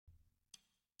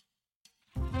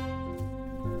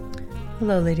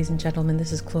Hello, ladies and gentlemen.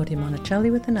 This is Claudia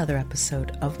Monicelli with another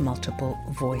episode of Multiple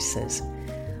Voices.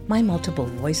 My Multiple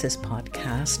Voices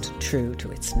podcast, true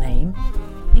to its name,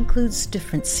 includes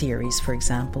different series. For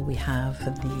example, we have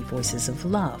the Voices of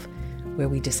Love, where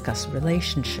we discuss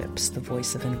relationships, the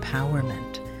voice of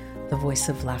empowerment, the voice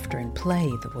of laughter and play,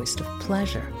 the voice of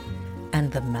pleasure,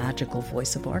 and the magical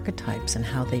voice of archetypes and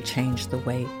how they change the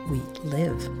way we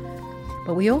live.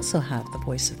 But we also have the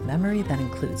voice of memory that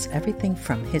includes everything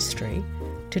from history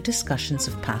to discussions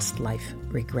of past life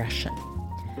regression.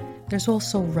 There's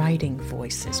also writing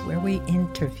voices, where we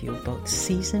interview both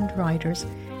seasoned writers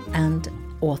and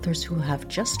authors who have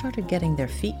just started getting their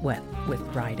feet wet with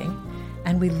writing,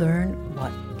 and we learn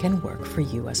what can work for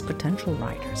you as potential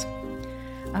writers.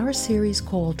 Our series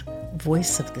called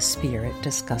Voice of the Spirit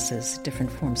discusses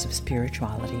different forms of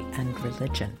spirituality and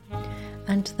religion.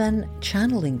 And then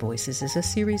Channeling Voices is a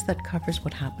series that covers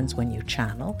what happens when you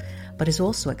channel, but is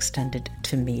also extended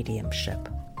to mediumship.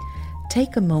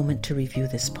 Take a moment to review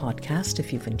this podcast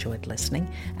if you've enjoyed listening,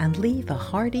 and leave a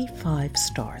hearty 5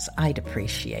 stars. I'd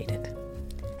appreciate it.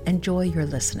 Enjoy your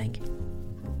listening.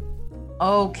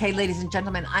 Okay, ladies and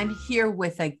gentlemen, I'm here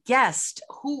with a guest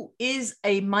who is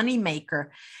a moneymaker.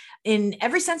 In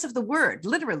every sense of the word,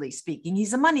 literally speaking,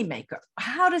 he's a moneymaker.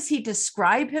 How does he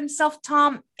describe himself?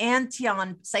 Tom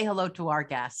Antion, say hello to our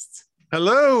guests.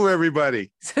 Hello,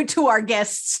 everybody. So to our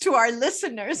guests, to our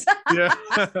listeners. Yeah.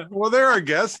 Well, they're our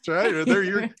guests, right?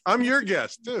 I'm your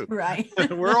guest too. Right.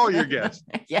 We're all your guests.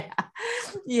 Yeah.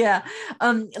 Yeah.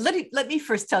 Let me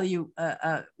first tell you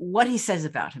what he says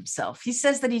about himself. He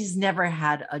says that he's never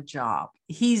had a job.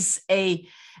 He's an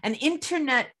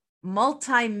internet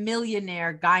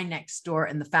multi-millionaire guy next door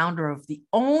and the founder of the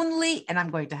only, and I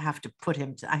have to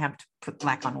put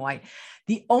black on white,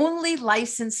 the only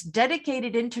licensed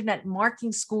dedicated internet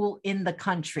marketing school in the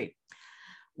country.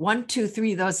 1, 2,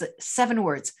 3, those 7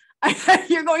 words.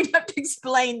 You're going to have to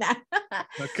explain that.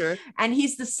 Okay. And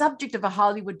he's the subject of a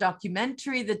Hollywood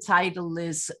documentary. The title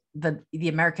is The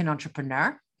American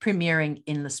Entrepreneur, premiering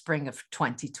in the spring of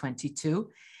 2022.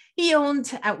 He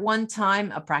owned at one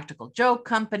time a practical joke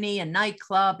company, a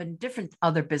nightclub, and different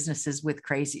other businesses with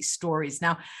crazy stories.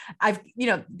 Now,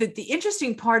 the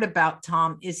interesting part about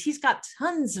Tom is he's got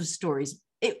tons of stories.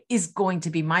 It is going to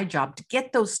be my job to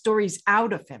get those stories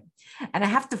out of him, and I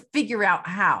have to figure out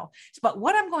how. But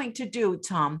what I'm going to do,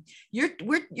 Tom,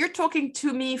 you're talking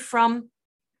to me from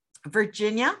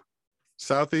Virginia,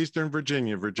 Southeastern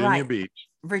Virginia, right. Beach,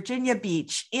 Virginia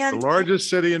Beach, and the largest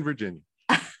city in Virginia.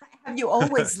 Have you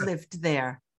always lived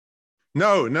there?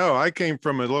 No. I came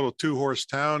from a little 2-horse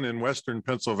town in Western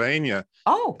Pennsylvania.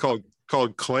 Called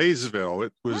Claysville.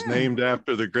 It was named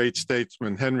after the great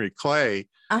statesman Henry Clay.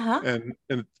 And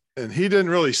he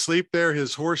didn't really sleep there.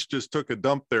 His horse just took a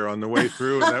dump there on the way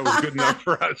through, and that was good enough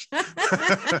for us.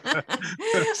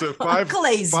 So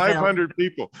 500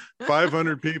 people.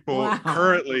 500 people wow.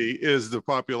 Currently is the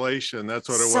population. That's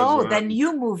what it was. So then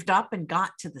you moved up and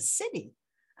got to the city.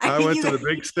 I went to the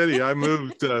big city. I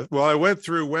moved. I went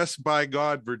through West by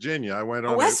God, Virginia. I went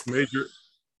on a major.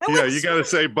 Yeah, you got to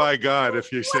say by God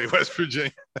if you say West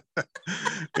Virginia.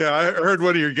 Yeah, I heard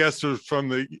one of your guests was from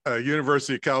the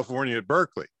University of California at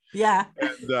Berkeley. Yeah.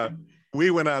 And we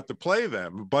went out to play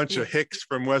them, a bunch of hicks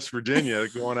from West Virginia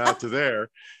going out to there.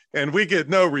 And we get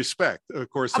no respect, of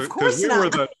course, because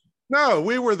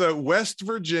we were the West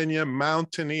Virginia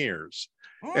Mountaineers.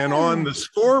 And on the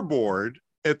scoreboard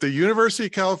at the University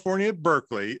of California at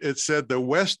Berkeley, it said the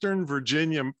Western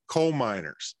Virginia Coal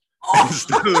Miners.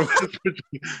 Instead of the West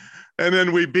Virginia. And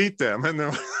then we beat them. And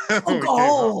then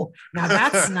now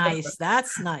that's nice.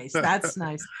 That's nice. That's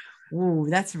nice. Ooh,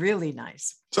 that's really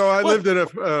nice. So I lived in a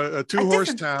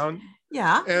 2-horse town.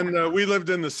 Yeah. And we lived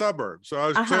in the suburbs. So I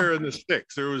was clear in the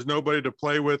sticks. There was nobody to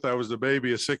play with. I was the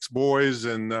baby of 6 boys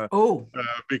and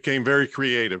became very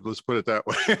creative. Let's put it that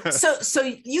way. So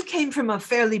you came from a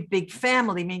fairly big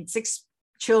family. I mean, 6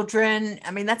 children.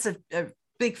 I mean, that's a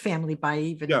big family by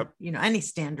even, any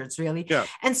standards, really. Yeah.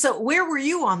 And so where were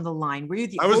you on the line? Were you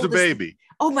the oldest? I was the baby.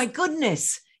 Oh, my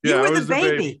goodness. You were the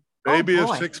baby. Baby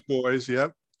of 6 boys.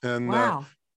 Yep. And wow.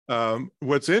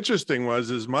 What's interesting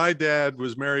is my dad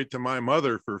was married to my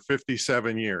mother for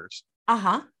 57 years.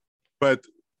 But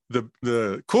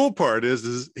the cool part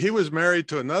is he was married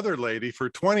to another lady for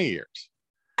 20 years.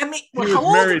 I mean, how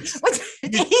old?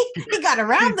 He got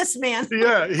around this man.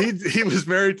 Yeah, he was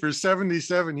married for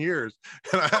 77 years.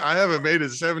 And I haven't made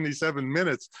it 77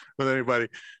 minutes with anybody.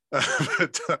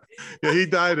 But yeah, he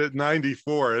died at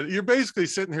 94. You're basically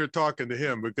sitting here talking to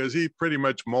him because he pretty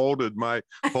much molded my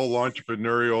whole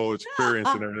entrepreneurial experience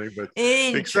and everything, but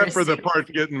except for the part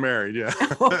getting married. Yeah.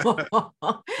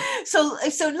 So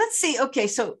let's see. Okay.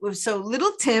 So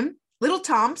little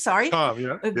Tom, sorry. Tom,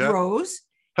 yeah. Grows.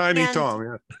 Tiny Tom,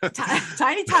 yeah.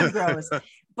 Tiny Tom grows.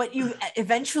 But you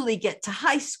eventually get to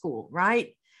high school,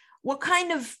 right? What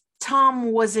kind of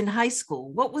Tom was in high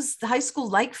school? What was the high school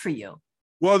like for you?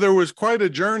 Well, there was quite a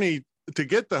journey to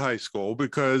get to high school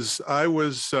because I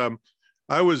was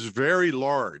very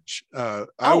large.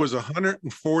 I was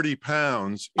 140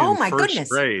 pounds in first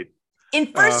grade. In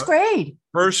first grade?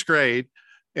 First grade.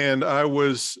 And I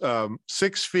was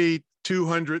 6 feet,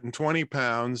 220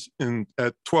 pounds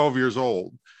at 12 years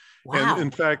old. Wow. And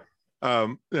in fact,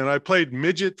 and I played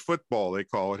midget football, they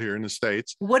call it here in the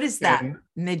States. What is that?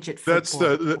 Midget football? That's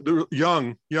the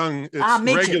young. It's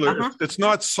midget, regular. It's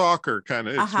not soccer kind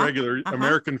of. It's regular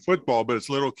American football, but it's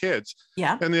little kids.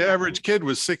 Yeah. And the average kid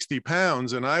was 60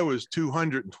 pounds, and I was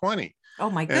 220.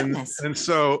 Oh my goodness. And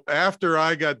so after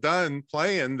I got done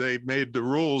playing, they made the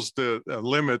rules to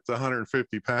limit the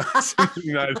 150 pounds in the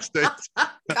United States.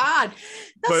 God.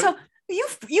 So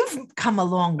you've come a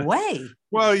long way.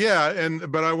 Well, yeah,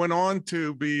 but I went on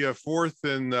to be fourth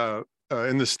in the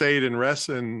state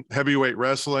in heavyweight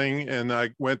wrestling, and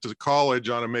I went to college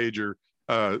on a major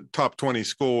top 20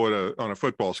 school on a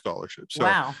football scholarship. So,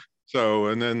 wow. So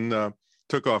and then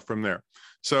took off from there.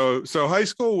 So high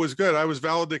school was good. I was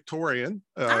valedictorian,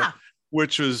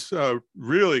 which was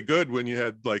really good when you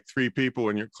had like 3 people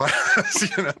in your class.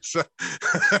 So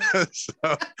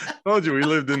I told you we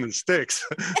lived in the sticks.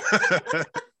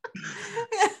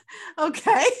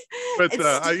 Okay. But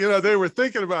they were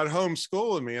thinking about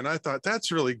homeschooling me, and I thought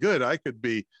that's really good. I could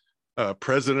be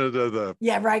president of the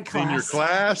senior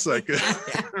class. I could.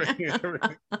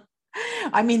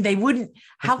 I mean, they wouldn't.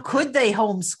 How could they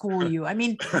homeschool you? I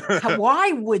mean,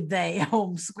 why would they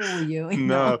homeschool you?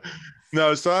 No.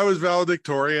 So I was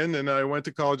valedictorian, and I went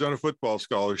to college on a football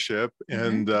scholarship,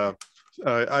 and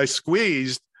I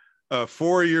squeezed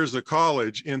 4 years of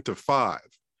college into 5.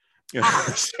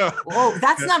 That's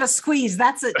not a squeeze.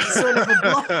 That's a sort of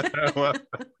a blow.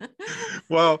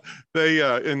 well, they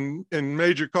in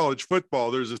major college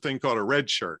football, there's a thing called a red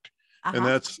shirt, and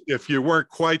that's if you weren't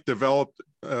quite developed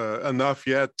enough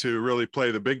yet to really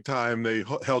play the big time, they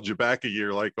held you back a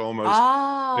year, like almost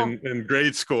in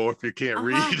grade school. If you can't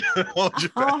read, hold you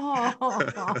back.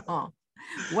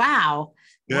 Wow.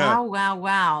 Yeah.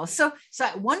 Wow. So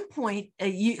at one point,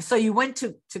 you went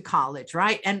to college,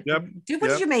 right? And what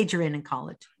did you major in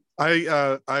college?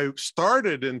 I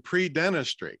started in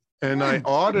pre-dentistry, and I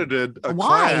audited a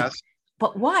class.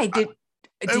 But why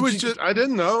I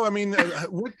didn't know. I mean,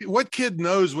 what kid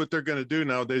knows what they're going to do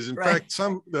nowadays? In fact,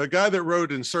 the guy that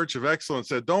wrote In Search of Excellence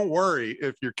said, "Don't worry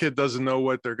if your kid doesn't know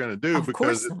what they're going to do,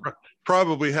 because it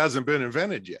probably hasn't been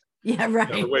invented yet." Yeah,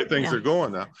 right. The way things are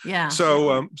going now. Yeah.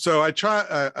 So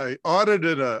I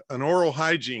audited an oral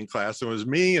hygiene class. It was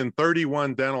me and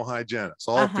 31 dental hygienists,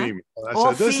 all female. And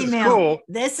I said, "This is cool.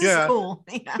 This is cool.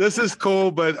 Yeah. This is cool,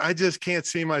 but I just can't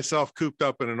see myself cooped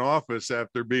up in an office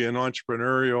after being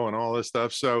entrepreneurial and all this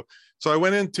stuff." So I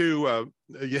went into.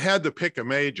 You had to pick a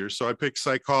major, so I picked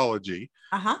psychology.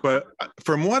 But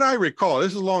from what I recall,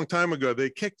 this is a long time ago.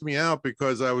 They kicked me out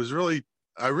because I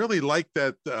really liked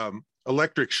that.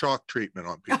 Electric shock treatment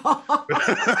on people. But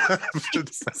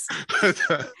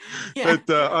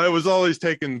I was always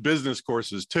taking business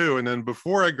courses too. And then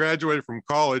before I graduated from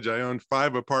college, I owned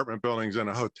 5 apartment buildings and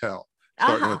a hotel.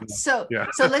 So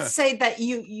let's say that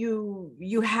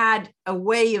you had a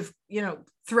way of,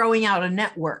 throwing out a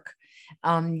network.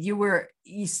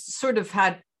 You sort of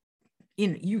had,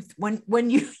 when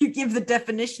you give the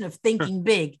definition of thinking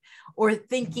big or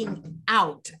thinking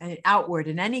outward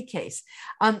in any case.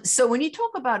 So when you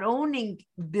talk about owning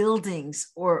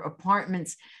buildings or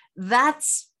apartments,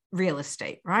 that's real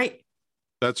estate, right?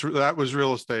 That was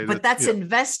real estate. But that's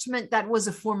investment. That was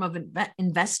a form of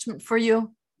investment for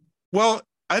you. Well,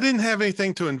 I didn't have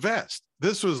anything to invest.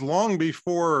 This was long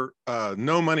before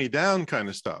no money down kind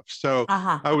of stuff. So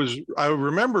I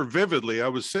remember vividly, I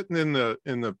was sitting in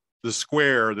the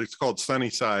square that's called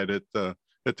Sunnyside at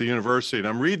the university, and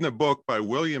I'm reading a book by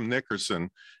William Nickerson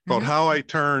called How I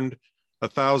Turned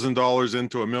 $1,000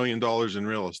 into $1 million in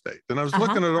real estate. And I was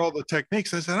looking at all the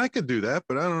techniques. I said, I could do that,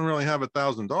 but I don't really have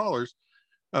 $1,000.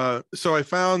 So I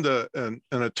found an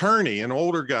attorney, an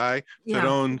older guy that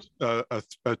owned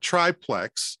a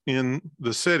triplex in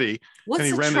the city.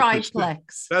 What's a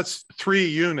triplex? That's 3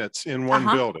 units in one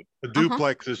building. A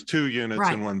duplex is 2 units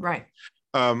in one. Right.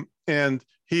 And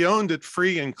he owned it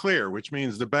free and clear, which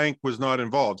means the bank was not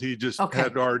involved. He just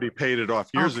had already paid it off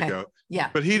years ago. Yeah.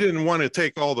 But he didn't want to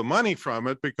take all the money from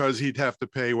it because he'd have to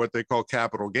pay what they call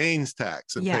capital gains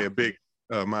tax and pay a big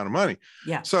amount of money.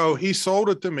 Yeah. So he sold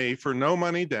it to me for no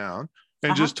money down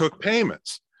and just took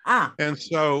payments. And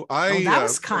so that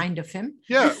was kind of him.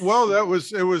 Yeah. Well,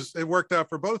 it worked out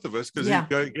for both of us because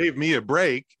he gave me a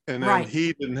break and then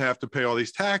he didn't have to pay all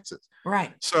these taxes.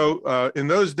 Right. So in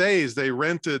those days, they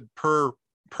rented per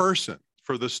person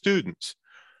for the students.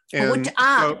 And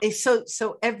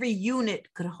so every unit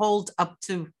could hold up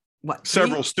to what?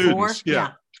 Several students.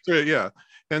 Yeah.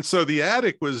 And so the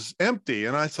attic was empty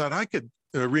and I thought I could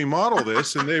remodel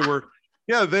this. And they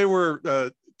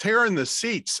were tearing the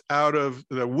seats out of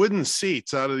the wooden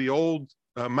seats out of the old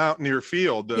Mountaineer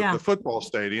Field, the football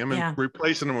stadium, and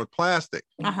replacing them with plastic.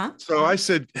 So I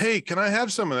said, hey, can I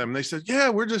have some of them? And they said, yeah,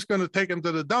 we're just going to take them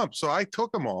to the dump. So I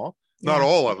took them all, not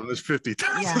all of them. There's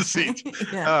 50,000 seats.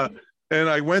 And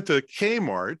I went to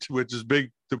Kmart, which is a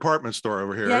big department store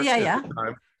over here.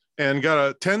 And got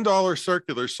a $10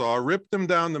 circular saw, ripped them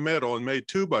down the middle and made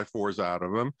 2x4s out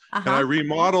of them. And I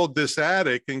remodeled this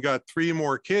attic and got 3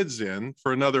 more kids in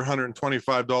for another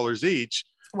 $125 each.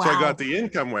 Wow. So I got the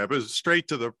income web. It was straight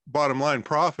to the bottom line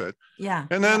profit. Yeah.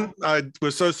 And then I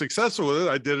was so successful with it,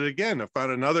 I did it again. I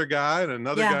found another guy and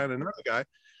another guy and another guy.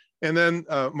 And then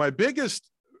my biggest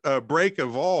break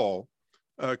of all,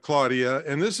 Claudia,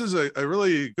 and this is a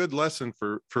really good lesson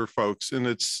for folks, and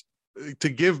it's to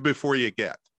give before you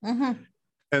get.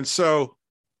 And so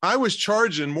I was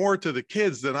charging more to the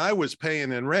kids than I was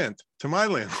paying in rent to my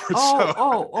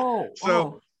landlord.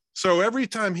 So every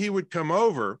time he would come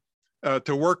over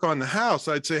to work on the house,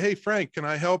 I'd say, hey, Frank, can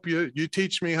I help you? You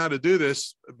teach me how to do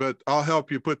this, but I'll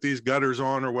help you put these gutters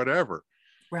on or whatever.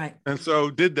 Right. And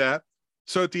so did that.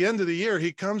 So at the end of the year,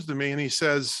 he comes to me and he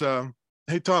says,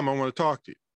 hey, Tom, I want to talk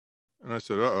to you. And I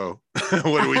said, uh-oh,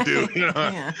 what do we do?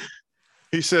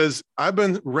 He says, I've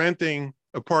been renting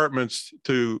apartments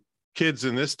to kids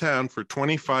in this town for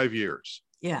 25 years.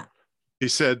 Yeah. He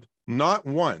said, not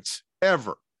once,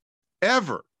 ever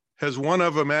has one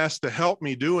of them asked to help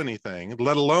me do anything,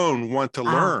 let alone want to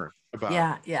learn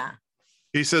about it.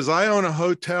 He says, I own a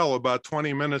hotel about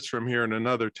 20 minutes from here in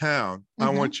another town. I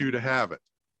want you to have it.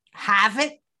 Have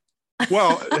it?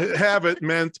 Well, have it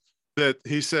meant that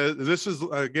he said, this is,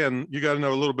 again, you got to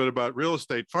know a little bit about real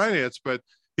estate finance, but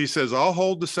he says, I'll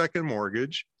hold the second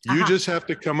mortgage. You just have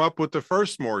to come up with the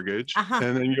first mortgage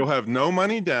and then you'll have no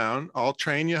money down. I'll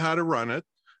train you how to run it.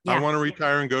 I want to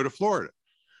retire and go to Florida.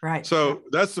 Right. So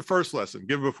that's the first lesson,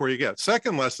 give before you get.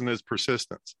 Second lesson is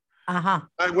persistence. I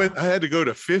had to go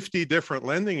to 50 different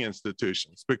lending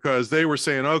institutions because they were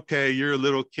saying, okay, you're a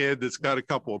little kid that's got a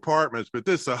couple apartments, but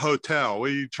this is a hotel.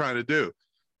 What are you trying to do?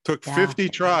 Took 50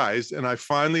 tries and I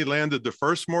finally landed the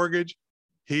first mortgage.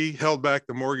 He held back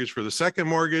the mortgage for the second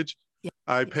mortgage.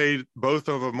 I paid both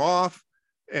of them off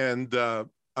and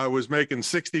I was making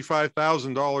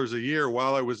 $65,000 a year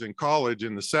while I was in college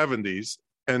in the 70s.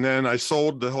 And then I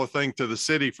sold the whole thing to the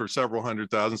city for several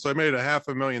 $100,000. So I made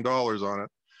 $500,000 on it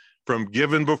from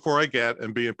giving before I get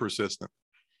and being persistent.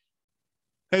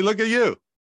 Hey, look at you.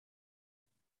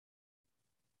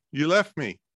 You left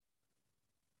me.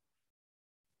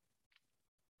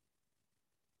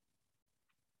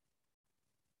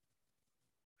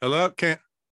 Hello? Can't.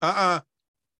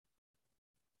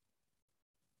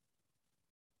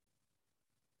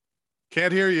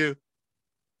 Can't hear you.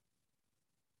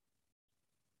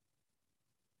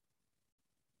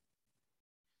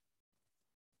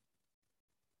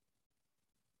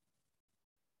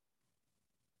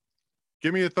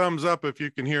 Give me a thumbs up if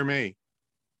you can hear me.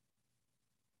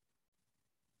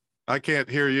 I can't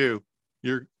hear you.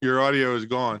 Your audio is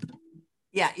gone.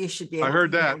 Yeah, you should be able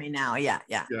to hear me now. Yeah.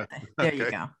 There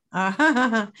you go.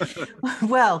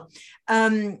 Well,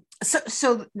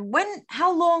 so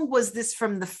how long was this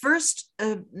from the first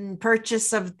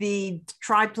purchase of the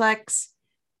triplex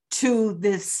to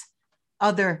this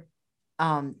other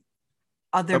building?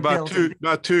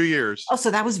 About 2 years. Oh,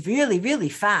 so that was really, really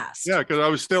fast. Yeah, because I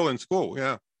was still in school.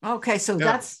 Yeah. Okay, so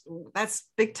that's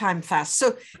big time fast.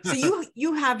 So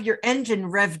you have your engine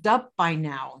revved up by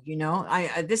now. You know,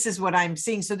 this is what I'm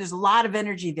seeing. So there's a lot of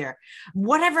energy there.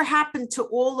 Whatever happened to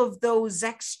all of those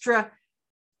extra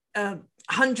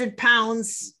 100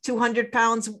 pounds, 200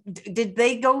 pounds? Did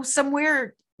they go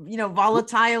somewhere? You know,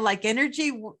 volatile like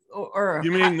energy, or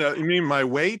you mean my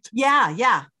weight?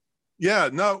 Yeah.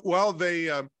 No, well,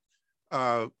 they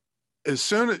as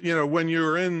soon as when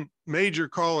you're in major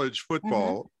college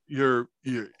football, your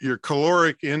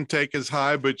caloric intake is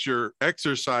high, but your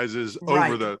exercise is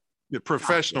over the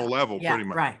professional level pretty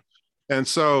much. Right. And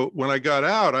so when I got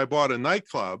out, I bought a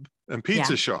nightclub and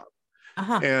pizza shop.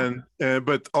 And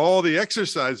but all the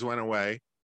exercise went away,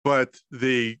 but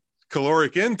the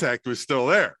caloric intake was still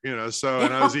there, so,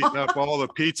 and I was eating up all the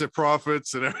pizza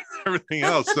profits and everything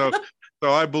else. So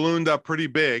I ballooned up pretty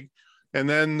big. And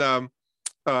then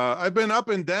I've been up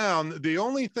and down. The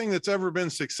only thing that's ever been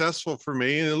successful for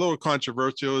me, and a little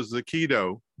controversial, is the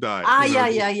keto diet.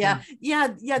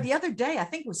 Yeah. The other day, I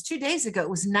think it was 2 days ago, it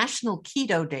was National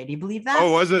Keto Day. Do you believe that?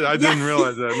 Oh, was it? I didn't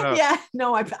realize that.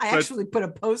 No. I actually put a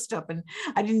post up, and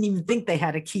I didn't even think they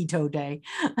had a keto day.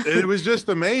 It was just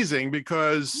amazing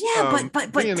because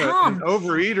but being Tom, an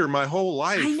overeater my whole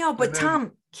life. I know, but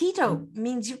Tom, keto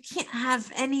means you can't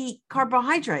have any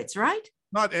carbohydrates, right?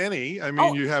 Not any. I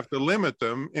mean, you have to limit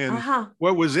them. And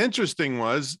what was interesting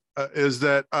is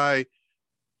that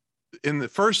in the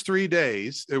first 3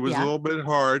 days, it was a little bit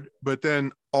hard, but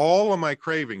then all of my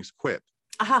cravings quit.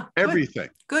 Everything.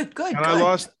 Good. And I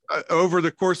lost, over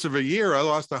the course of a year, I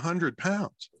lost 100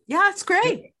 pounds. Yeah, it's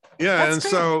great. Yeah. That's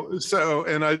great. So,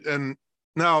 and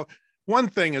now one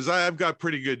thing is I've got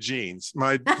pretty good genes.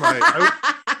 My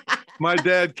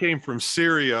dad came from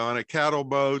Syria on a cattle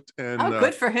boat, and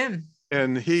good for him.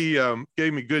 And he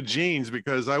gave me good genes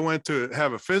because I went to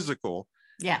have a physical.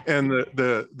 Yeah. And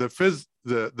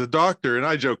the doctor, and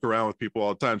I joke around with people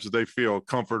all the time so they feel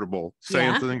comfortable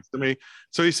saying things to me.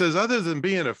 So he says, other than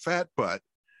being a fat butt,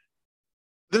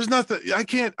 there's nothing.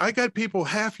 I got people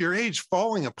half your age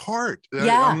falling apart.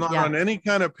 I'm not on any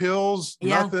kind of pills,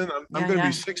 nothing. I'm going to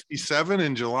be 67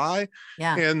 in July.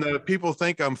 Yeah. And people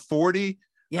think I'm 40.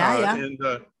 And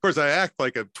of course I act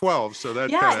like I'm 12. So that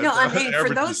I mean,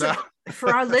 for those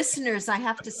for our listeners, I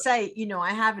have to say,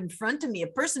 I have in front of me a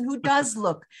person who does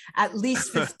look at least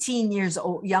 15 years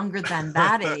younger than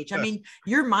that age. I mean,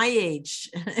 you're my age,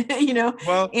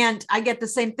 well, and I get the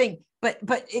same thing. But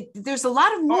there's a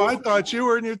lot of I thought you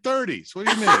were in your 30s. What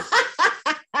do you mean?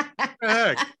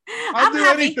 Heck, I'll do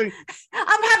anything.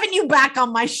 I'm having you back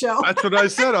on my show. That's what I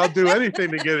said. I'll do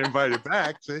anything to get invited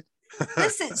back. See?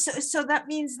 Listen, so that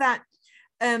means that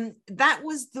that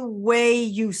was the way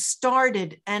you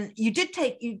started, and you did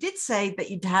say that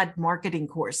you'd had marketing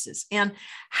courses. And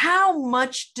how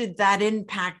much did that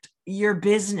impact your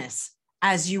business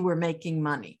as you were making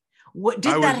money? What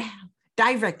did that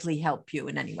directly help you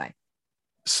in any way?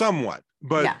 Somewhat,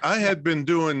 but I had been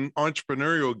doing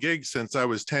entrepreneurial gigs since I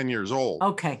was 10 years old.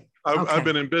 Okay. I've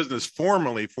been in business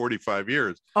formally 45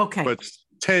 years. Okay. But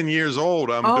 10 years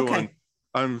old,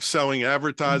 I'm selling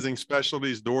advertising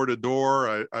specialties door to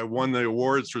door. I won the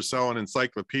awards for selling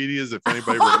encyclopedias, if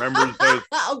anybody remembers those.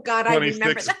 Oh God, I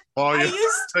remember that.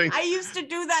 I used to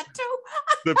do that too.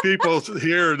 The people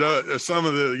here, some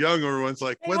of the younger ones,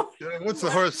 like, what's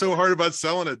so hard about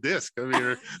selling a disc? I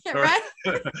mean, right?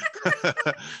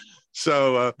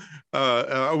 So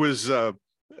I was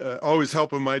always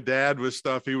helping my dad with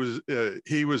stuff. He was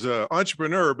an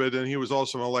entrepreneur, but then he was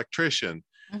also an electrician.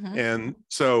 Mm-hmm. And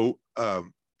so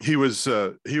he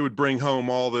would bring home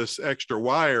all this extra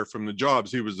wire from the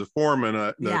jobs. He was the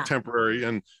foreman, temporary,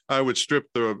 and I would strip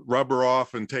the rubber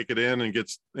off and take it in and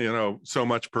get, so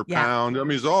much per pound. I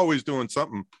mean, he's always doing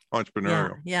something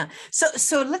entrepreneurial. Yeah.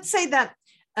 So let's say that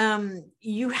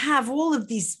you have all of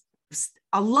these,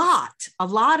 a lot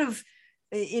of,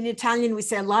 in Italian, we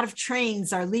say a lot of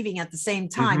trains are leaving at the same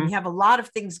time. Mm-hmm. You have a lot of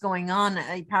things going on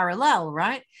parallel,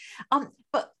 right?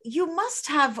 But you must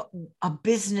have a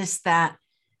business that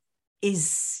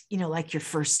is, like your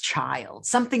first child,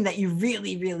 something that you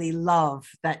really, really love,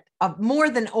 that more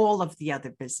than all of the other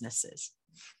businesses.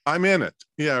 I'm in it.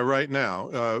 Yeah, right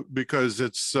now, because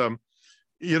it's, I've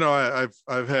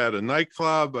had a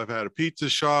nightclub, I've had a pizza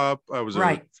shop. I was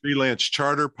a freelance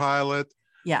charter pilot.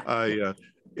 Yeah.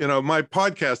 My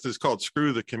podcast is called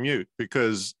Screw the Commute,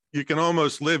 because you can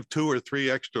almost live 2 or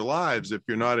 3 extra lives if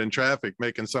you're not in traffic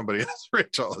making somebody else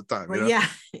rich all the time. Well, yeah.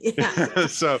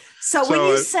 So when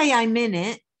you say I'm in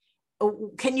it,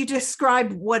 can you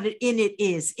describe what in it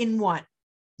is? In what?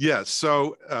 Yes.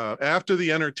 So after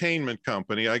the entertainment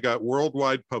company, I got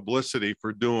worldwide publicity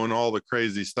for doing all the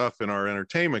crazy stuff in our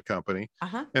entertainment company.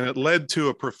 And it led to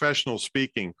a professional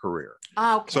speaking career.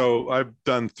 Okay. So I've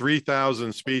done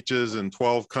 3,000 speeches in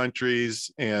 12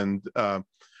 countries. And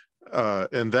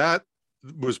that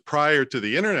was prior to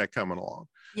the internet coming along.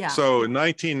 Yeah. So in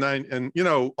 1990, and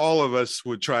all of us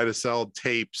would try to sell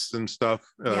tapes and stuff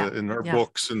in our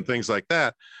books and things like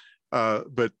that.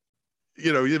 But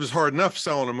it was hard enough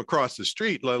selling them across the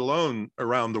street, let alone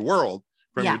around the world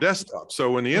from your desktop.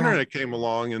 So when the internet came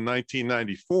along in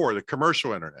 1994, the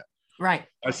commercial internet, I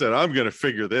said, I'm going to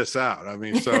figure this out. I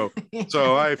mean, so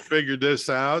I figured this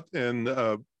out, and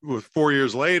with 4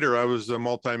 years later, I was a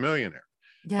multimillionaire.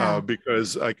 Yeah.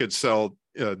 Because I could sell,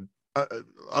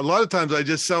 a lot of times I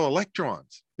just sell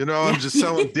electrons. I'm just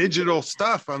selling digital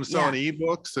stuff. I'm selling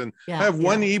ebooks, and I have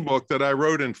one ebook that I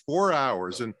wrote in 4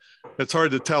 hours, and it's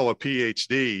hard to tell a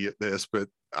PhD at this, but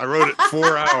I wrote it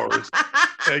 4 hours.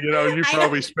 And, you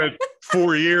probably spent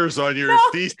 4 years on your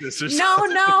thesis or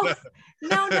something.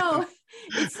 No.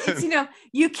 It's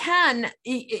you can,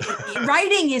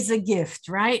 writing is a gift,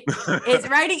 right?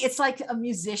 It's like a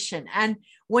musician. And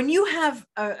when you have,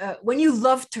 when you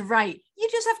love to write, you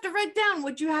just have to write down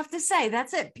what you have to say.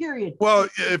 That's it, period. Well,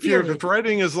 if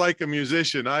writing is like a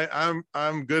musician,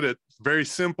 I'm good at very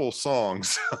simple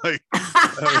songs, like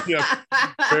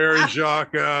Barry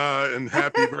Jacques and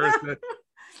Happy Birthday.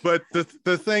 But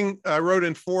the thing I wrote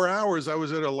in 4 hours, I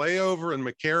was at a layover in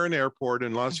McCarran Airport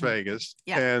in Las Vegas,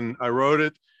 and I wrote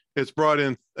it. It's brought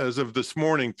in, as of this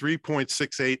morning,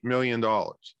 $3.68 million.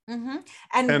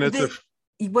 And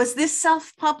was this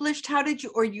self-published? How did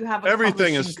you, or you have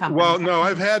everything is company? Well, no,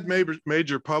 I've had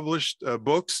major published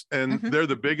books, and they're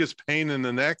the biggest pain in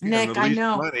the neck and the least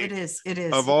money. It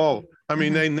is of all. I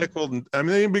mean, they nickeled. I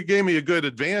mean, they gave me a good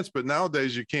advance, but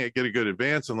nowadays you can't get a good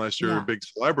advance unless you're a big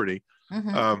celebrity.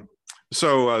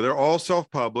 So they're all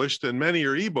self-published, and many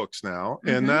are ebooks now.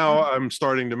 And now I'm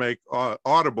starting to make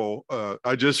Audible.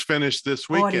 I just finished this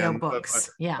weekend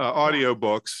audio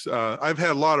books. I've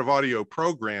had a lot of audio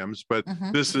programs, but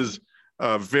this is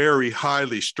very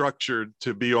highly structured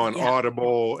to be on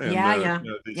Audible. And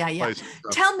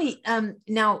Tell me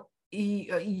now.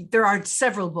 There are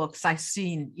several books I've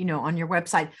seen, on your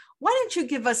website. Why don't you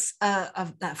give us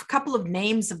a couple of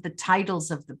names of the titles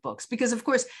of the books? Because, of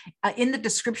course, in the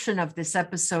description of this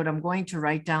episode, I'm going to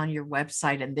write down your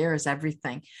website, and there is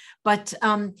everything. But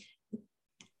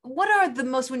what are the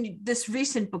most, this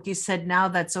recent book you said now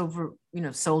that's over,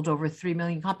 sold over 3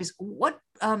 million copies, what,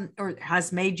 or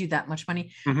has made you that much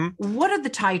money? What are the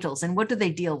titles and what do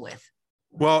they deal with?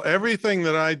 Well, everything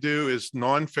that I do is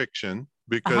nonfiction,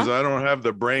 because I don't have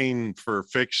the brain for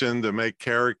fiction to make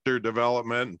character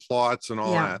development and plots and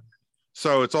all that.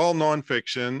 So it's all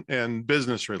nonfiction and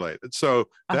business related. So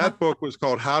that book was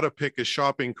called How to Pick a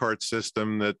Shopping Cart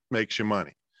System That Makes You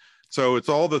Money. So it's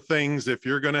all the things, if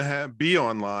you're going to be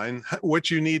online, what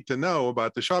you need to know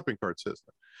about the shopping cart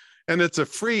system. And it's a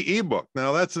free ebook.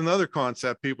 Now, that's another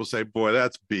concept. People say, boy,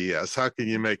 that's BS. How can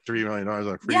you make $3 million on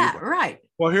a free ebook? Right.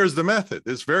 Well, here's the method.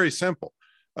 It's very simple.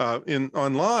 In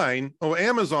online,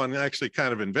 Amazon actually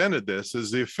kind of invented this,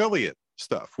 is the affiliate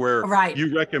stuff, where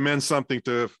you recommend something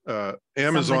to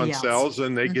Amazon sells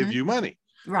and they give you money.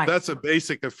 Right. That's a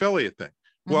basic affiliate thing.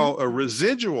 Well, a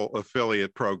residual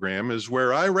affiliate program is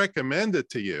where I recommend it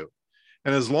to you.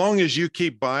 And as long as you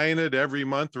keep buying it every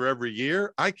month or every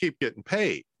year, I keep getting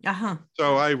paid.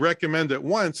 So I recommend it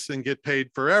once and get paid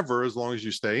forever as long as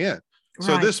you stay in.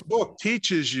 So this book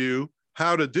teaches you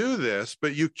how to do this,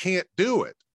 but you can't do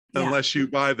it unless you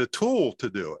buy the tool to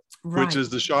do it, which is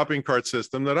the shopping cart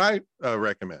system that I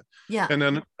recommend. And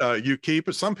then you keep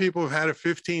it. Some people have had it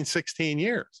 15, 16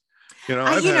 years.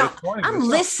 I'm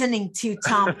listening to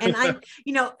Tom, and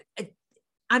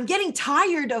I'm getting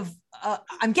tired of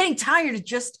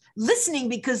just listening,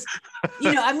 because,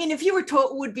 if you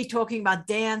would be talking about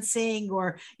dancing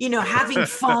or, having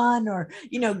fun or,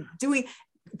 doing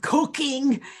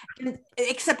cooking,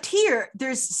 except here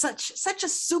there's such a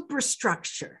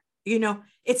superstructure.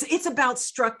 It's about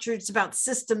structure, it's about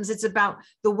systems, it's about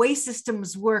the way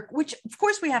systems work, which of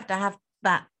course we have to have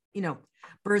that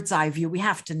bird's eye view. We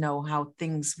have to know how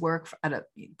things work at a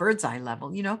bird's eye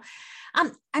level.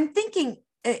 I'm thinking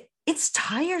it's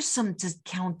tiresome to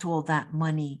count all that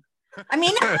money. I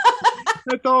mean,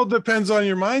 it all depends on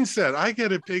your mindset. I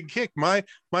get a big kick. My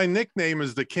nickname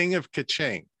is the King of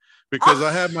Ka-ching, because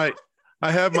I have my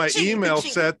ka-ching, email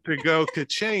ka-ching. Set to go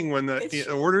ka-ching when the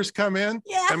orders come in.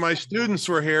 And my students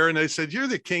were here and they said, "You're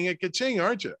the King of Ka-ching,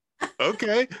 aren't you?"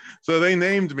 Okay. So they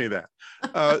named me that.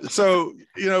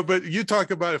 But you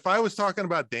talk about, if I was talking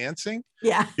about dancing,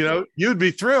 you'd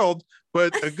be thrilled.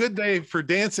 But a good day for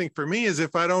dancing for me is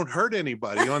if I don't hurt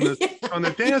anybody on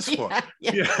the dance floor.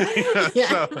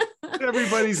 So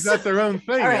everybody's got their own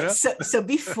thing. All right. So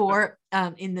before,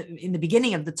 in the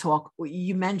beginning of the talk,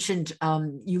 you mentioned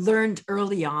you learned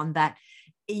early on that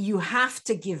you have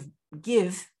to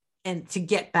give and to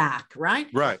get back, right?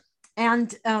 Right.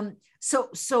 And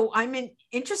so I'm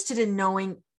interested in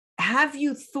knowing, have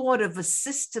you thought of a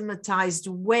systematized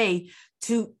way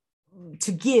to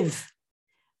give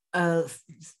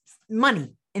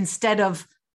money instead of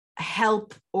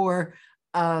help or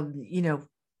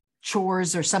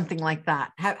chores or something like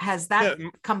that? Has that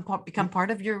become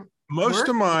part of your Most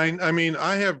of mine, I mean,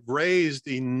 I have raised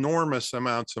enormous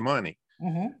amounts of money.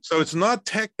 So it's not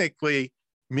technically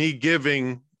me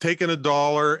taking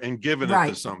 $1 and giving it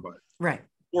to somebody. Right.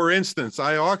 For instance,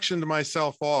 I auctioned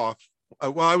myself off.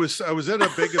 Well, I was at a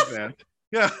big event.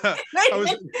 Yeah. Wait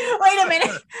a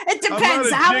minute. It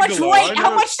depends. How much weight?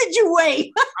 How much did you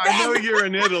weigh? I know you're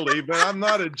in Italy, but I'm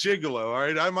not a gigolo. All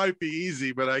right. I might be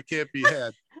easy, but I can't be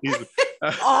had easy.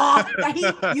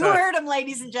 You heard him,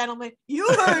 ladies and gentlemen. You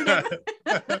heard him.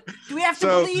 Do we have to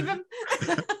believe him?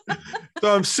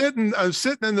 So I'm sitting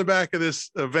in the back of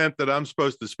this event that I'm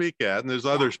supposed to speak at, and there's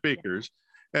other speakers.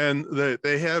 And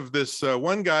they have this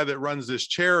one guy that runs this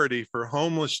charity for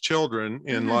homeless children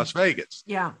in Las Vegas.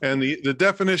 Yeah. And the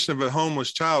definition of a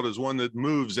homeless child is one that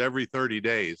moves every 30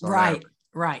 days. Right.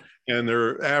 Right. And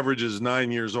their average is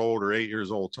 9 years old or 8 years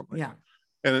old, something. Yeah.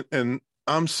 And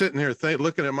I'm sitting here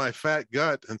looking at my fat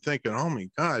gut and thinking, oh my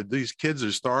God, these kids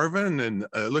are starving, and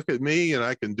look at me, and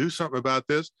I can do something about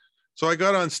this. So I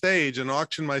got on stage and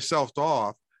auctioned myself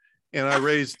off, and I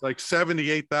raised like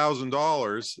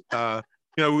 $78,000.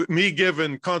 Me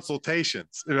giving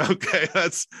consultations. Okay,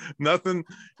 that's nothing.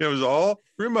 It was all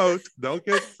remote. Don't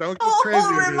get crazy.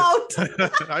 All remote.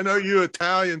 I know you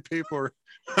Italian people are.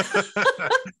 I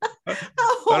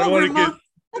don't want to get.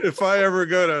 If I ever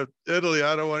go to Italy,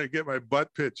 I don't want to get my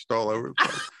butt pitched all over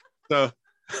the place.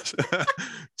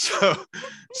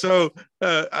 So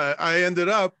I ended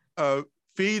up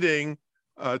feeding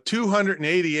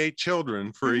 288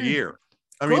 children for a year.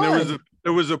 I mean,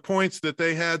 there was a points that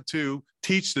they had to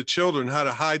teach the children how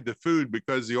to hide the food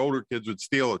because the older kids would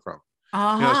steal it from them.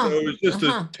 So it was just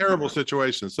a terrible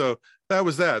situation. So that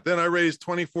was that. Then I raised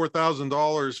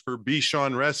 $24,000 for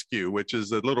Bichon Rescue, which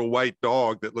is a little white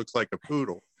dog that looks like a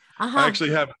poodle. I actually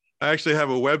have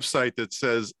a website that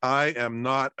says I am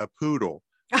not a poodle.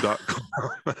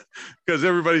 Because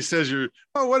everybody says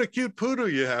what a cute poodle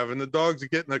you have, and the dog's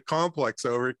getting a complex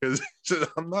over it because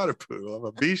I'm not a poodle, I'm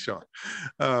a Bichon.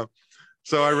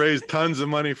 So I raised tons of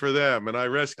money for them, and I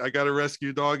got a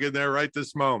rescue dog in there right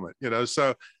this moment.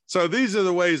 So these are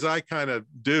the ways I kind of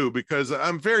do, because I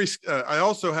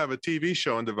also have a TV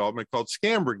show in development called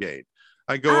Scam Brigade.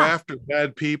 I go after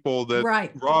bad people that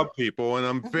rob people, and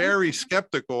I'm very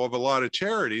skeptical of a lot of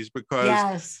charities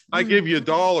because I give you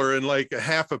 $1 and like a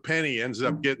half a penny ends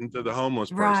up getting to the homeless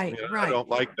person. I don't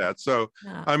like that. So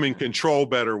I'm in control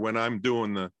better when I'm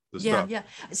doing the stuff. Yeah.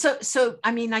 So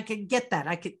I mean, I could get that.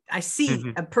 I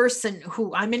see a person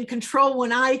who I'm in control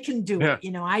when I can do it.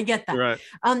 I get that. Right.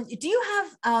 Do you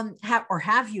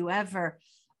have you ever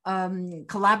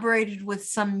collaborated with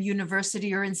some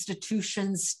university or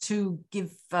institutions to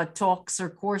give talks or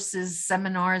courses,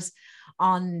 seminars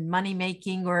on money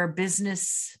making or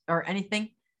business or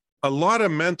anything? A lot of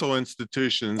mental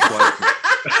institutions like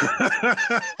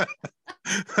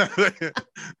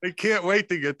they can't wait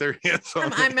to get their hands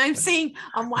on it.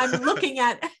 I'm looking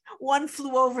at One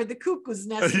Flew Over the Cuckoo's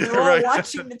Nest. They're all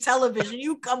watching the television.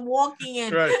 You come walking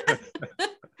in.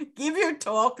 Give your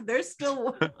talk. They're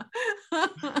still.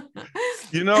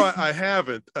 I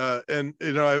haven't, and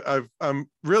I'm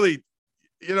really,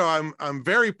 I'm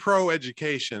very pro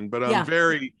education, but I'm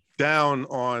very down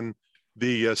on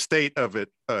the state of it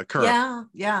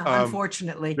currently.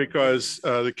 Unfortunately, because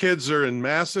the kids are in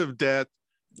massive debt.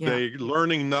 They're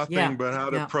learning nothing but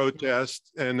how to protest,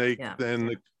 and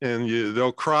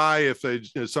they'll cry if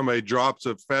somebody drops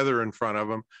a feather in front of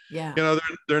them.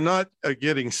 They're not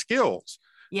getting skills.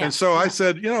 And so I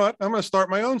said, you know what, I'm going to start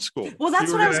my own school. Well,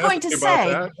 that's what I was going to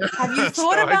say. Have you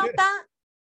thought about that?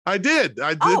 I did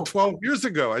 12 years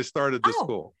ago. I started the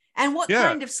school. And what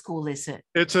kind of school is it?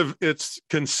 It's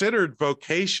considered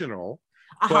vocational,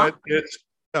 but it's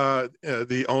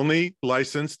the only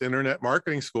licensed internet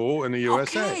marketing school in the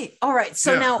USA. Okay. All right.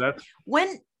 So now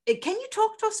can you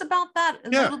talk to us about that a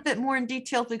little bit more in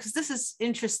detail? Because this is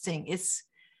interesting. It's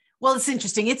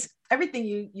interesting. It's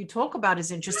everything you talk about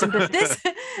is interesting, but this,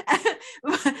 I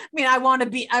mean, I want to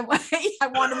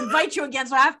invite you again,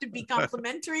 so I have to be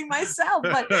complimentary myself,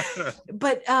 but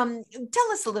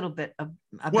tell us a little bit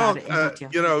about it in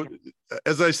detail.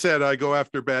 As I said, I go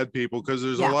after bad people because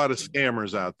there's a lot of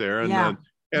scammers out there, and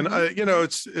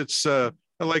it's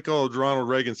like old Ronald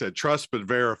Reagan said, trust but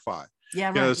verify.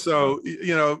 So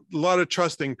a lot of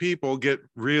trusting people get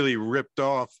really ripped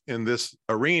off in this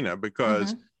arena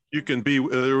because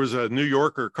there was a New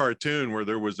Yorker cartoon where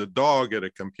there was a dog at a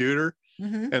computer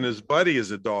and his buddy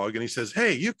is a dog. And he says,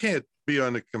 hey, you can't be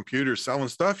on the computer selling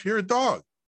stuff. You're a dog.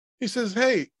 He says,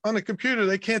 hey, on the computer,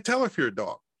 they can't tell if you're a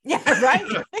dog. Yeah, right.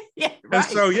 Yeah, And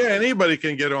so, yeah, anybody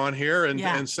can get on here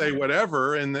and say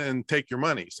whatever and take your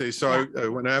money. I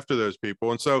went after those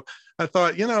people. And so I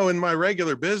thought, in my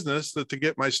regular business, that to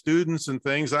get my students and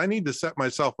things, I need to set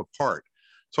myself apart.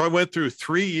 So I went through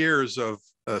 3 years of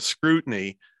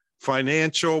scrutiny,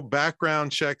 financial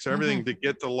background checks, everything to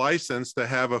get the license to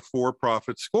have a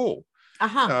for-profit school.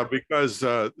 Because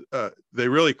they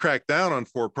really cracked down on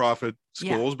for-profit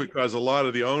schools because a lot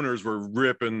of the owners were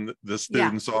ripping the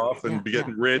students off and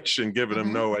getting rich and giving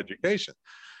them no education.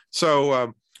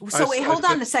 So wait, hold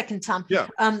on a second, Tom.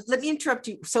 Let me interrupt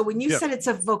you. So when you said it's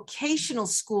a vocational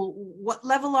school, what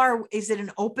level is it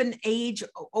an open age,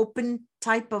 open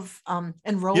type of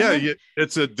enrollment? Yeah,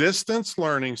 it's a distance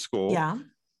learning school. Yeah.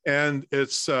 And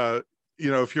it's,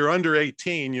 if you're under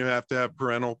 18, you have to have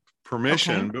parental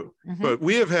permission. Okay. But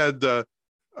we have had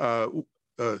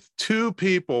 2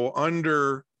 people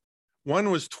under,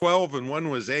 one was 12 and one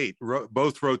was 8,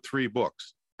 both wrote 3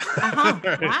 books.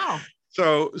 Wow.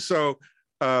 So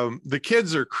the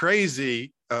kids are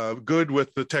crazy good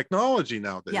with the technology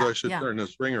nowadays. I should turn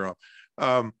this ringer off.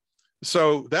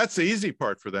 So that's the easy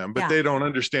part for them, but they don't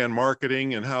understand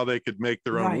marketing and how they could make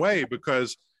their own way,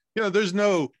 because there's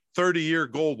no 30-year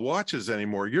gold watches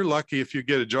anymore. You're lucky if you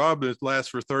get a job that lasts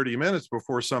for 30 minutes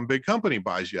before some big company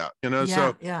buys you out, and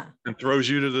throws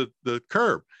you to the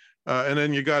curb. And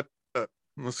then you got,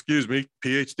 excuse me,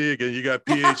 PhD again. You got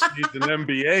PhDs and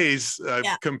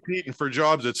MBAs competing for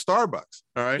jobs at Starbucks.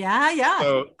 All right. Yeah.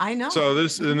 So, I know. So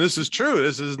this is true.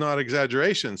 This is not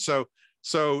exaggeration.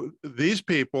 So these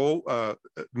people,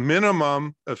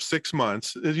 minimum of 6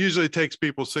 months. It usually takes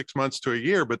people 6 months to a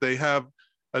year, but they have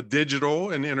a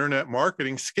digital and internet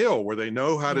marketing skill where they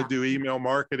know how to do email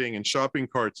marketing and shopping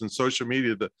carts and social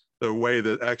media the way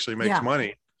that actually makes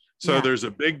money. So there's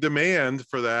a big demand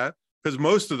for that, because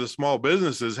most of the small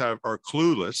businesses are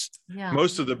clueless.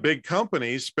 Most of the big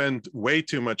companies spend way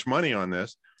too much money on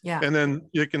this. And then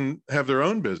you can have their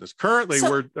own business. Currently,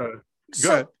 go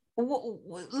ahead.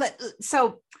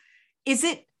 So is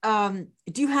it,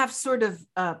 do you have sort of,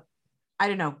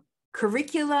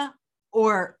 curricula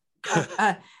or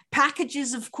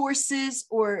packages of courses,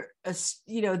 or this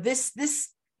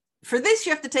for this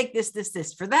you have to take this,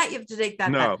 for that you have to take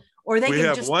that. No, or they we can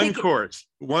have just one course.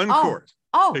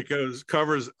 It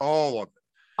covers all of it.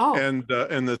 And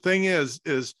the thing is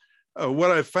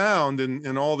what I found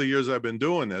in all the years I've been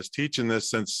doing this, teaching this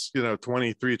since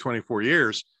 23, 24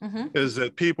 years, is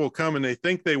that people come and they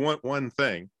think they want one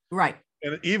thing, right?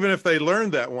 And even if they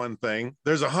learned that one thing,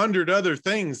 there's 100 other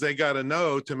things they got to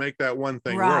know to make that one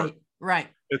thing work. Right.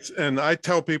 And I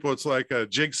tell people it's like a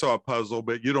jigsaw puzzle,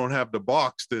 but you don't have the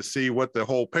box to see what the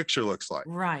whole picture looks like.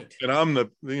 Right.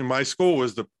 And my school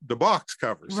was the box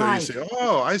cover. So you say,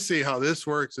 oh, I see how this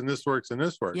works and this works and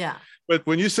this works. Yeah. But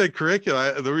when you said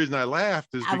curricula, the reason I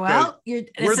laughed is because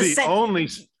we're the only.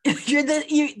 You're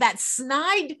that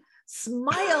snide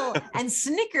smile and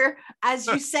snicker as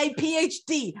you say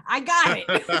PhD. I got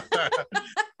it.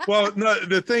 Well, no,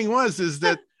 the thing is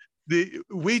that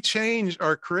we change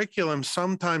our curriculum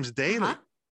sometimes daily.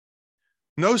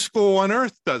 No school on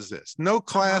earth does this. No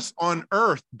class on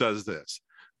earth does this.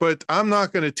 But I'm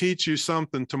not going to teach you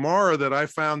something tomorrow that I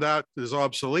found out is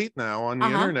obsolete now on the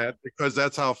internet, because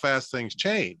that's how fast things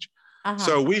change.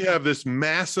 So we have this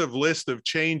massive list of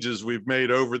changes we've made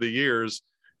over the years,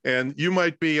 and you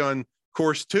might be on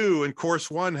course 2 and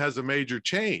course 1 has a major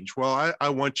change. Well, I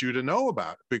want you to know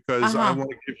about it, because I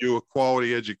want to give you a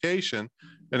quality education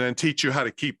and then teach you how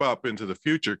to keep up into the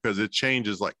future, because it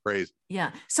changes like crazy.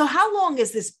 Yeah. So how long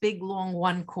is this big, long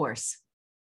one course?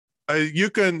 You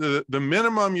can, the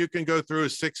minimum you can go through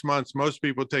is 6 months. Most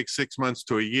people take 6 months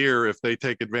to a year if they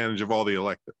take advantage of all the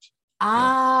electives.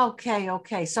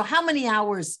 Okay. So how many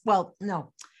hours? Well,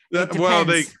 no. Well,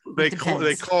 they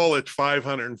call it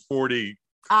 540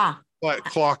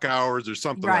 clock hours or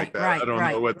something like that. I don't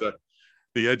know what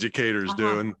the educators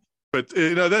do. But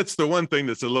that's the one thing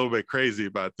that's a little bit crazy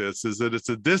about this, is that it's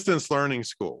a distance learning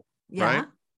school, right?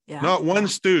 Yeah. Not one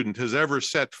student has ever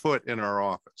set foot in our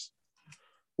office.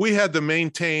 We had to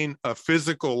maintain a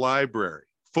physical library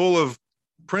full of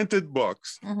printed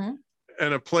books and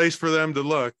a place for them to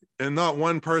look. And not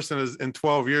one person in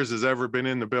 12 years has ever been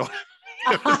in the building.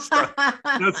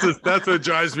 That's what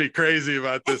drives me crazy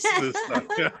about this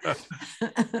stuff.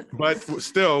 But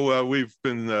still, we've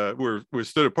been we're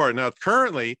stood apart now.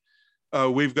 Currently,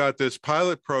 we've got this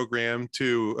pilot program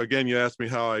to, again, you asked me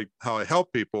how I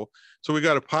help people. So we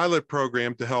got a pilot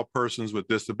program to help persons with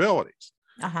disabilities.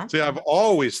 See, I've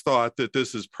always thought that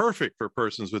this is perfect for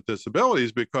persons with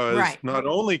disabilities, because not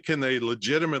only can they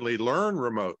legitimately learn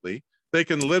remotely, they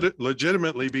can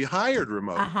legitimately be hired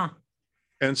remotely.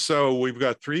 And so we've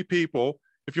got 3 people.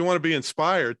 If you want to be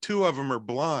inspired, 2 of them are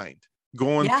blind,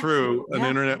 going through an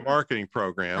internet marketing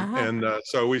program. And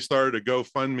so we started a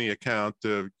GoFundMe account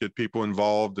to get people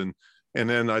involved. And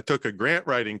then I took a grant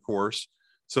writing course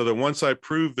so that once I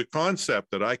prove the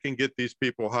concept that I can get these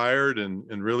people hired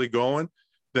and really going,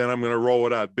 then I'm going to roll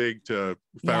it out big to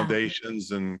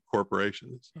foundations and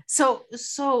corporations. So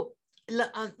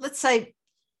let's say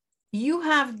you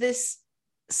have this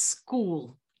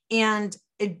school, and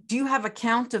do you have a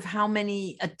count of how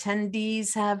many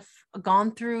attendees have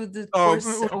gone through the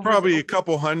course? Probably a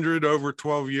couple hundred over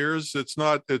 12 years. It's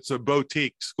a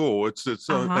boutique school.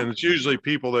 And it's usually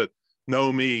people that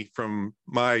know me from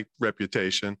my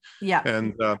reputation. Yeah.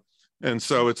 And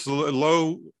so it's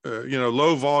low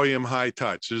volume, high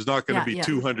touch. There's not going to be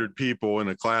 200 people in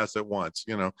a class at once,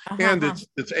 and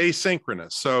it's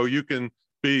asynchronous. So you can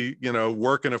be,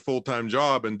 working a full-time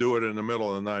job and do it in the middle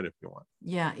of the night if you want.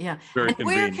 Yeah. Yeah. Very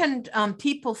convenient. Where can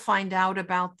people find out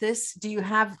about this? Do you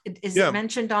have, is it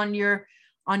mentioned on your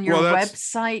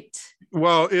website?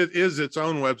 Well, it is its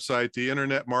own website, the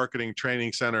Internet Marketing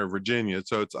Training Center of Virginia.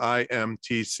 So it's imtcva.org.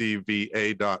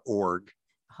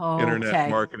 Internet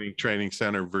Marketing Training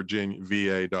Center, Virginia,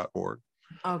 va.org.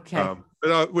 Okay.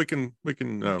 But we can.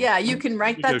 You can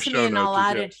write that to me, and I'll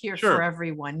add it here for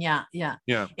everyone. Yeah.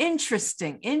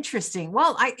 Interesting.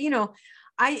 Well, I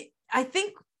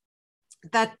think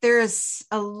that there's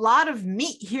a lot of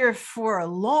meat here for a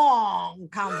long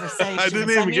conversation. I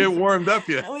didn't even get warmed up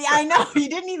yet. I know you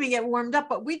didn't even get warmed up,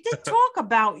 but we did talk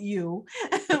about you.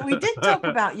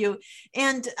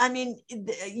 And I mean,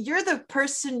 you're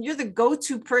the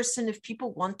go-to person if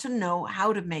people want to know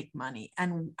how to make money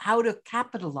and how to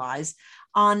capitalize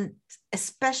on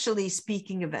especially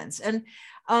speaking events. And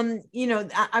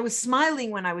I was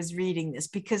smiling when I was reading this,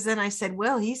 because then I said,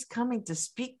 well, he's coming to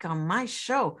speak on my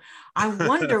show. I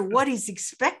wonder what he's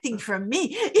expecting from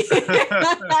me.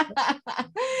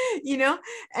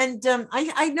 And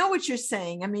I know what you're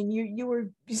saying. I mean,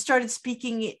 you started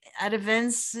speaking at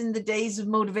events in the days of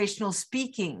motivational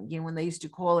speaking, when they used to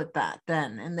call it that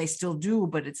then, and they still do,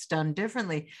 but it's done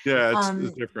differently. Yeah,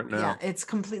 it's different now. Yeah, it's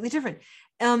completely different.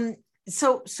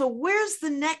 So where's the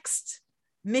next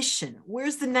mission?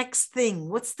 Where's the next thing?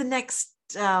 What's the next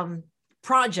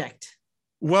project?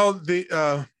 Well,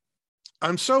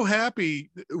 I'm so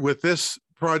happy with this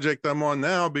project I'm on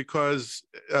now, because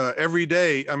every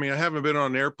day, I mean, I haven't been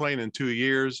on an airplane in 2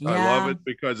 years. I love it,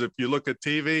 because if you look at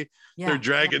TV, they're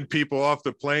dragging people off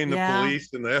the plane, the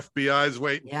police and the FBI is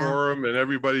waiting for them, and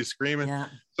everybody's screaming.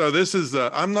 So this is,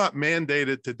 I'm not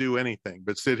mandated to do anything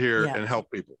but sit here and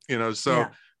help people,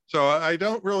 so I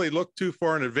don't really look too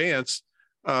far in advance.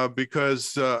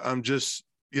 Because I'm just,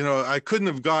 I couldn't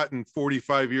have gotten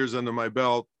 45 years under my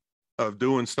belt of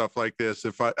doing stuff like this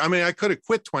I could have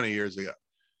quit 20 years ago.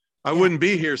 I wouldn't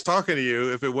be here talking to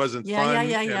you if it wasn't fun.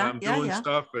 I'm doing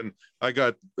stuff, and I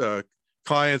got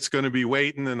clients going to be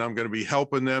waiting, and I'm going to be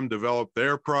helping them develop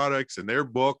their products and their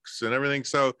books and everything.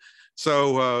 So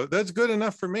that's good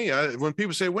enough for me. When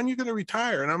people say, when are you going to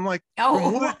retire? And I'm like,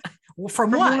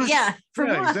 from what? Yeah,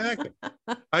 exactly.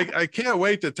 I can't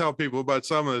wait to tell people about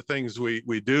some of the things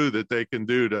we do that they can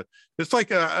do it's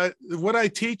like what I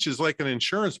teach is like an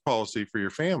insurance policy for your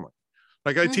family.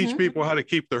 Like I teach people how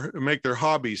to make their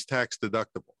hobbies tax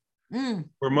deductible.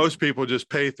 Where most people just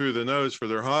pay through the nose for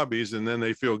their hobbies, and then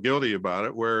they feel guilty about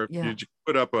it. Where if you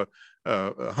put up a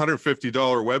 $150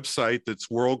 website that's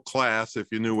world class, if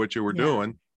you knew what you were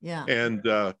doing,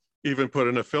 and even put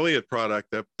an affiliate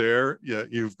product up there,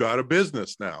 you've got a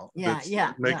business now.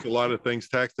 Makes a lot of things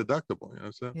tax deductible.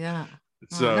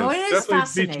 So it is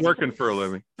fascinating. Beats working for a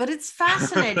living. But it's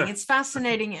fascinating. It's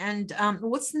fascinating. And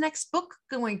what's the next book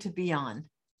going to be on?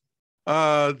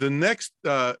 The next.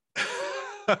 Oh,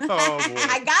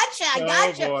 I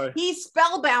gotcha. Boy. He's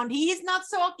spellbound. He's not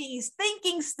talking. He's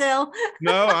thinking still.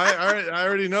 No, I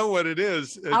already know what it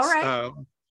is. It's, all right.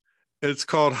 It's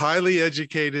called Highly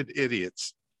Educated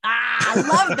Idiots. I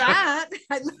love that.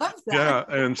 Yeah.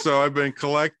 And so I've been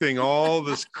collecting all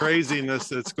this craziness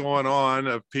that's going on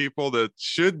of people that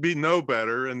should know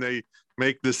better, and they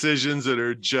make decisions that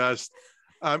are just,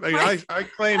 I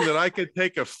claim that I could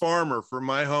take a farmer from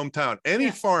my hometown, any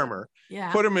farmer,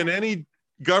 put him in any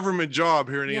government job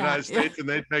here in the United States, and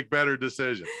they'd make better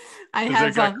decisions.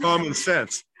 They got common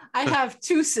sense. I have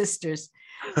 2 sisters.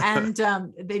 And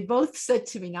they both said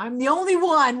to me, now I'm the only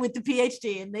one with the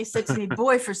PhD, and they said to me,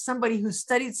 boy, for somebody who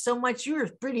studied so much, you were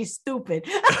pretty stupid.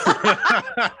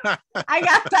 I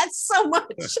got that so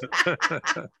much.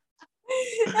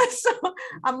 So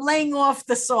I'm laying off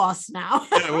the sauce now.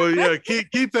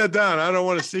 Keep that down. I don't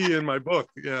want to see you in my book.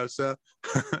 So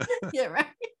yeah, right.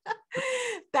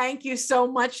 Thank you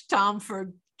so much, Tom,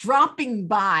 for dropping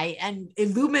by and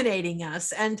illuminating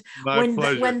us. And when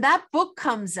that book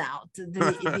comes out,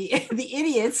 the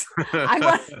idiots,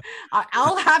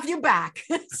 I'll have you back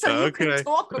so you can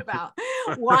talk about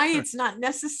why it's not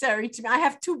necessary to me. I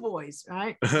have two boys,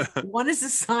 right? One is a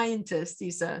scientist.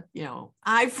 He's a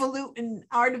highfalutin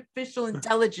artificial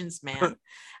intelligence man,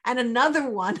 and another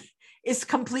one is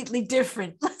completely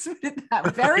different. Let's put it that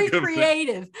way. Very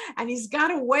creative. And he's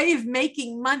got a way of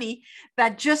making money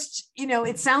that just,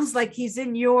 it sounds like he's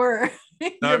in your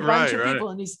bunch of people.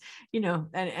 And he's,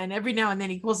 and every now and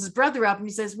then he calls his brother up and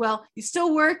he says, well, you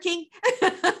still working?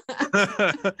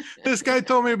 This guy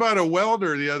told me about a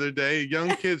welder the other day, young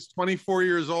kid's 24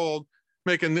 years old,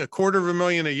 making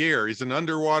 $250,000 a year. He's an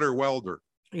underwater welder.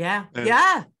 Yeah.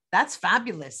 Yeah. That's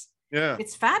fabulous. Yeah.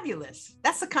 It's fabulous.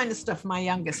 That's the kind of stuff my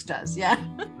youngest does. Yeah.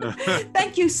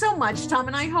 Thank you so much, Tom.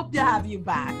 And I hope to have you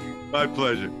back. My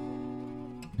pleasure.